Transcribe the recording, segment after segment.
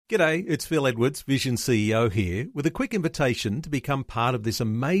G'day, it's Phil Edwards, Vision CEO here, with a quick invitation to become part of this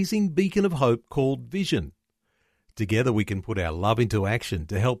amazing beacon of hope called Vision. Together we can put our love into action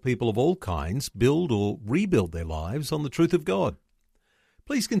to help people of all kinds build or rebuild their lives on the truth of God.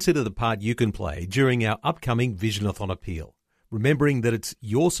 Please consider the part you can play during our upcoming Visionathon appeal, remembering that it's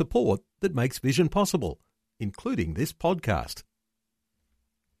your support that makes Vision possible, including this podcast.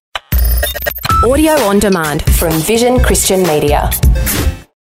 Audio on demand from Vision Christian Media.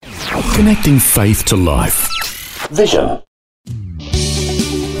 Connecting faith to life. Vision.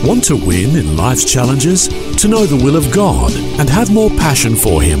 Want to win in life's challenges? To know the will of God and have more passion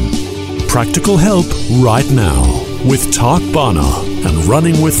for Him? Practical help right now with Tak Bhana and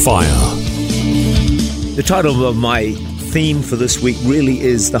Running with Fire. The title of my theme for this week really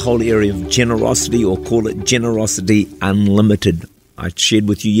is the whole area of generosity, or call it Generosity Unlimited. I shared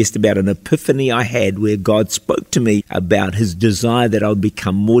with you yesterday about an epiphany I had where God spoke to me about His desire that I would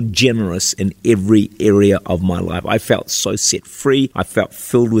become more generous in every area of my life. I felt so set free. I felt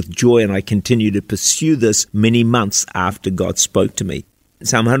filled with joy, and I continue to pursue this many months after God spoke to me.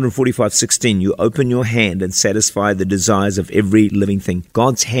 Psalm 145:16, you open your hand and satisfy the desires of every living thing.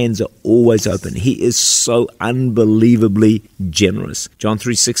 God's hands are always open. He is so unbelievably generous. John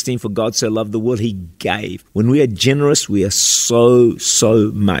 3:16, for God so loved the world, He gave. When we are generous, we are so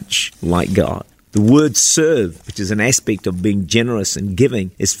much like God. The word serve, which is an aspect of being generous and giving,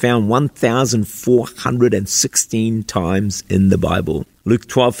 is found 1,416 times in the Bible. Luke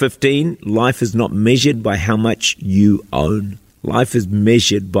 12:15, life is not measured by how much you own. Life is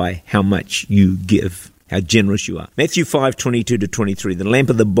measured by how much you give, how generous you are. Matthew 5:22-23, the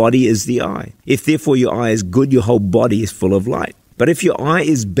lamp of the body is the eye. If therefore your eye is good, your whole body is full of light. But if your eye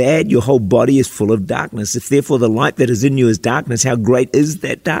is bad, your whole body is full of darkness. If therefore the light that is in you is darkness, how great is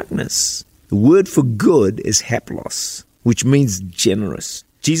that darkness? The word for good is haplos, which means generous.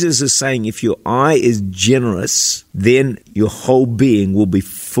 Jesus is saying if your eye is generous, then your whole being will be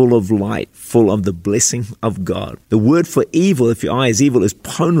full of light, full of the blessing of God. The word for evil, if your eye is evil, is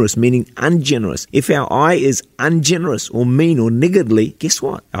poneros, meaning ungenerous. If our eye is ungenerous or mean or niggardly, guess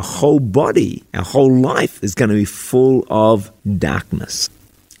what? Our whole body, our whole life is going to be full of darkness.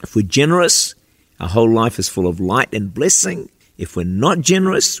 If we're generous, our whole life is full of light and blessing. If we're not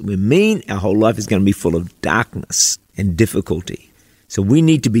generous, we're mean, our whole life is going to be full of darkness and difficulty. So we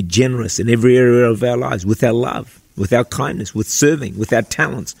need to be generous in every area of our lives, with our love, with our kindness, with serving, with our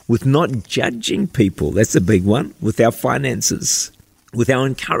talents, with not judging people. That's a big one. With our finances, with our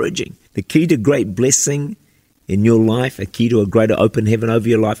encouraging. The key to great blessing in your life, a key to a greater open heaven over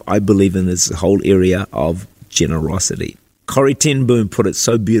your life, I believe in this whole area of generosity. Corrie ten Boom put it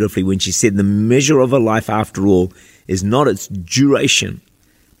so beautifully when she said the measure of a life, after all, is not its duration,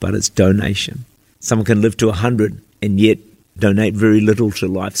 but its donation. Someone can live to 100 and yet donate very little to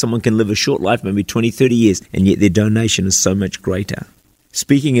life. Someone can live a short life, maybe 20, 30 years, and yet their donation is so much greater.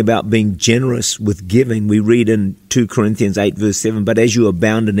 Speaking about being generous with giving, we read in 2 Corinthians 8 verse 7, but as you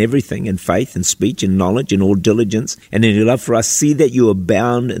abound in everything, in faith, in speech, in knowledge, in all diligence, and in your love for us, see that you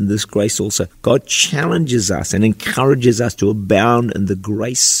abound in this grace also. God challenges us and encourages us to abound in the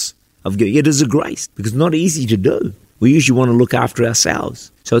grace of giving. It is a grace, because it's not easy to do. We usually want to look after ourselves.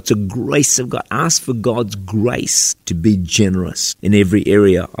 So it's a grace of God. Ask for God's grace to be generous in every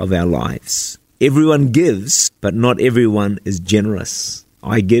area of our lives. Everyone gives, but not everyone is generous.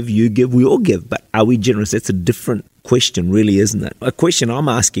 I give, you give, we all give, but are we generous? That's a different question, really, isn't it? A question I'm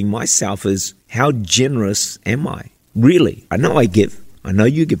asking myself is, how generous am I? Really? I know I give, I know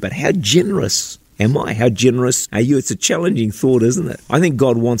you give, but how generous am I? How generous are you? It's a challenging thought, isn't it? I think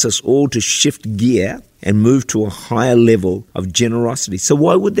God wants us all to shift gear and move to a higher level of generosity. So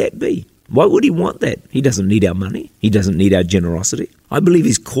why would that be? Why would He want that? He doesn't need our money. He doesn't need our generosity. I believe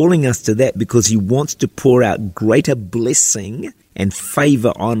He's calling us to that because He wants to pour out greater blessing and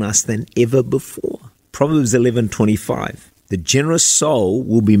favor on us than ever before. Proverbs 11:25. The generous soul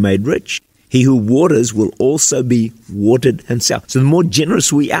will be made rich. He who waters will also be watered himself. So the more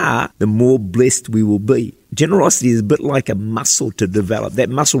generous we are, the more blessed we will be. Generosity is a bit like a muscle to develop. That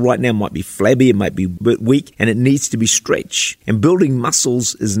muscle right now might be flabby, it might be a bit weak, and it needs to be stretched. And building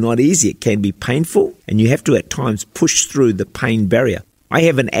muscles is not easy. It can be painful, and you have to at times push through the pain barrier. I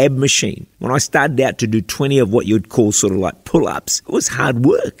have an ab machine. When I started out to do 20 of what you'd call sort of like pull-ups, it was hard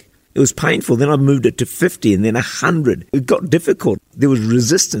work. It was painful. Then I moved it to 50 and then 100. It got difficult. There was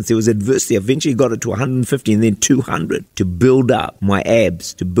resistance. There was adversity. I eventually got it to 150 and then 200 to build up my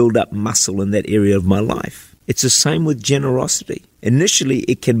abs, to build up muscle in that area of my life. It's the same with generosity. Initially,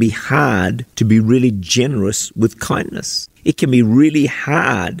 it can be hard to be really generous with kindness. It can be really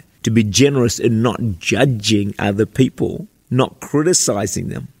hard to be generous in not judging other people, not criticizing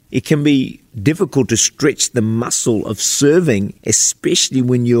them. It can be difficult to stretch the muscle of serving, especially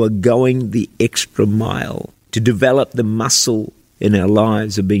when you are going the extra mile. To develop the muscle in our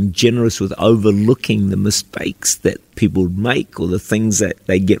lives of being generous with overlooking the mistakes that people make or the things that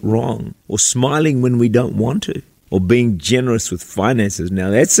they get wrong, or smiling when we don't want to, or being generous with finances. Now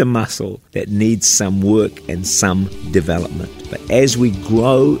that's a muscle that needs some work and some development. But as we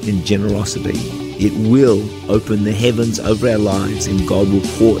grow in generosity, it will open the heavens over our lives, and God will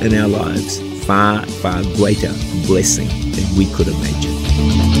pour in our lives far, far greater blessing than we could imagine.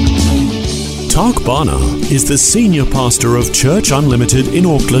 Tak Bana is the Senior Pastor of Church Unlimited in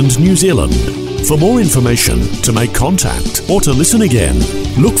Auckland, New Zealand. For more information, to make contact, or to listen again,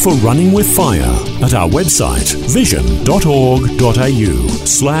 look for Running with Fire at our website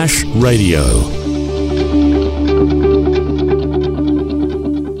vision.org.au/radio.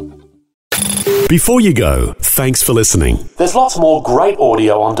 Before you go, thanks for listening. There's lots more great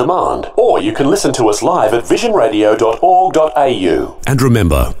audio on demand, or you can listen to us live at visionradio.org.au. And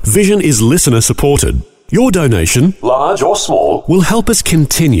remember, Vision is listener supported. Your donation, large or small, will help us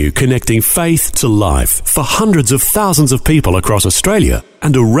continue connecting faith to life for hundreds of thousands of people across Australia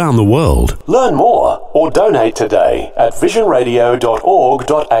and around the world. Learn more or donate today at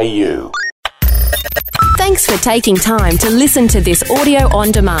visionradio.org.au. Thanks for taking time to listen to this audio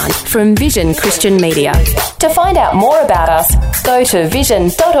on demand from Vision Christian Media. To find out more about us, go to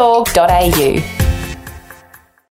vision.org.au.